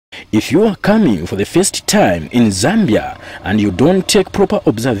If you are coming for the first time in Zambia and you don't take proper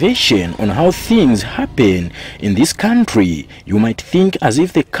observation on how things happen in this country, you might think as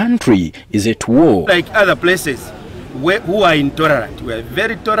if the country is at war. Like other places who are intolerant. We are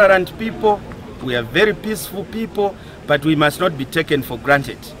very tolerant people, we are very peaceful people, but we must not be taken for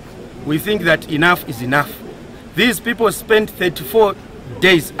granted. We think that enough is enough. These people spent 34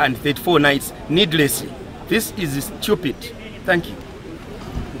 days and 34 nights needlessly. This is stupid. Thank you.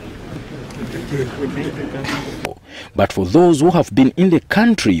 But for those who have been in the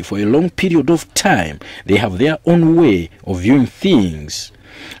country for a long period of time, they have their own way of viewing things.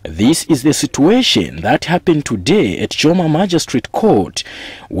 This is the situation that happened today at Choma Magistrate Court,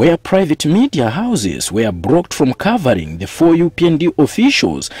 where private media houses were blocked from covering the 4 UPND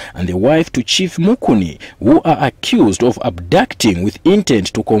officials and the wife to Chief Mukuni, who are accused of abducting with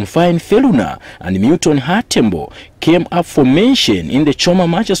intent to confine Pheluna and Milton Hatembo, came up for mention in the Choma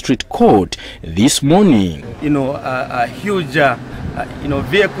Magistrate Court this morning. Huge,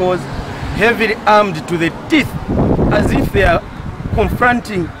 vehicles heavily armed to the teeth, as if they are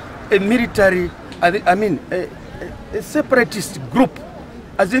confronting a military, a separatist group,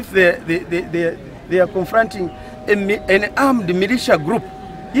 as if they are confronting an armed militia group,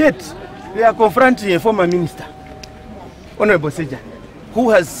 yet they are confronting a former minister, Honorable Seja, who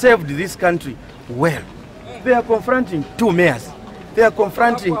has served this country well. They are confronting 2 mayors. They are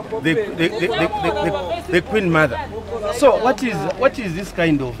confronting the Queen Mother. So what is this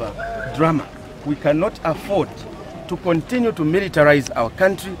kind of drama? We cannot afford to continue to militarize our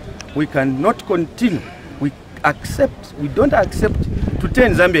country. We cannot continue. We don't accept to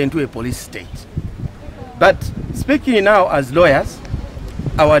turn Zambia into a police state. But speaking now as lawyers,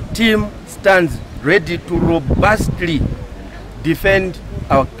 our team stands ready to robustly defend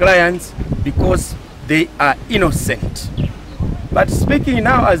our clients because they are innocent. But speaking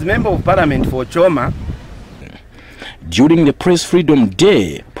now as Member of Parliament for Choma, during the Press Freedom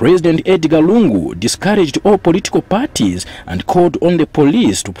Day, President Edgar Lungu discouraged all political parties and called on the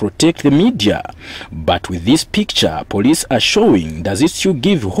police to protect the media. But with this picture police are showing, does it still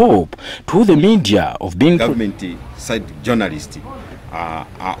give hope to the media of being... Government-side journalists are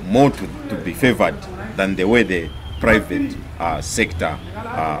more to be favored than the way the private sector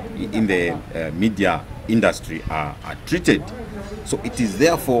in the media industry are treated. So it is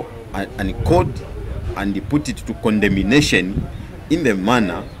therefore an code and put it to condemnation in the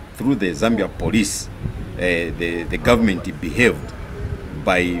manner through the Zambia police the government behaved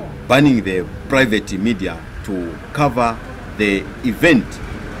by banning the private media to cover the event.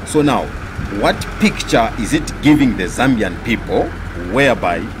 So now, what picture is it giving the Zambian people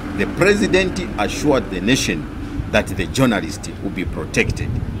whereby the president assured the nation that the journalist will be protected?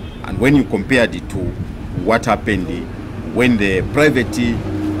 And when you compared it to what happened when the private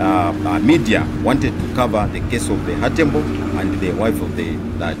media wanted to cover the case of the Hatembo and the wife of the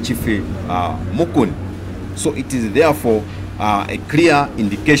Chief Mukuni. So it is therefore a clear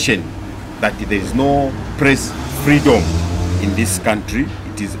indication that there is no press freedom in this country.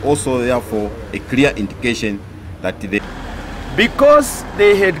 It is also therefore a clear indication that because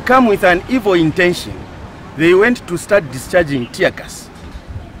they had come with an evil intention, they went to start discharging tear gas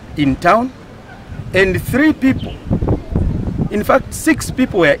in town, and 3 people, in fact 6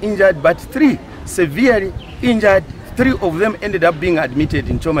 people were injured, but 3 severely injured. 3 of them ended up being admitted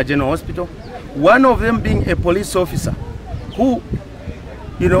in Choma General Hospital. 1 of them being a police officer who,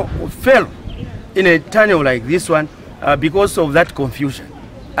 fell in a tunnel like this one because of that confusion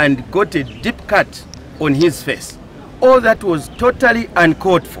and got a deep cut on his face. All that was totally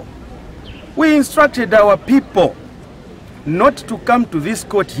uncalled for. We instructed our people not to come to this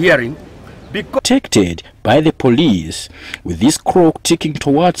court hearing because protected by the police. With this clock ticking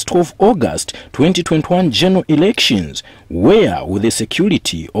towards 12 August 2021 general elections, where will the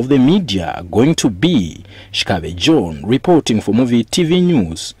security of the media going to be? Shikabe John reporting for Movie TV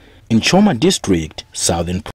News in Choma District, Southern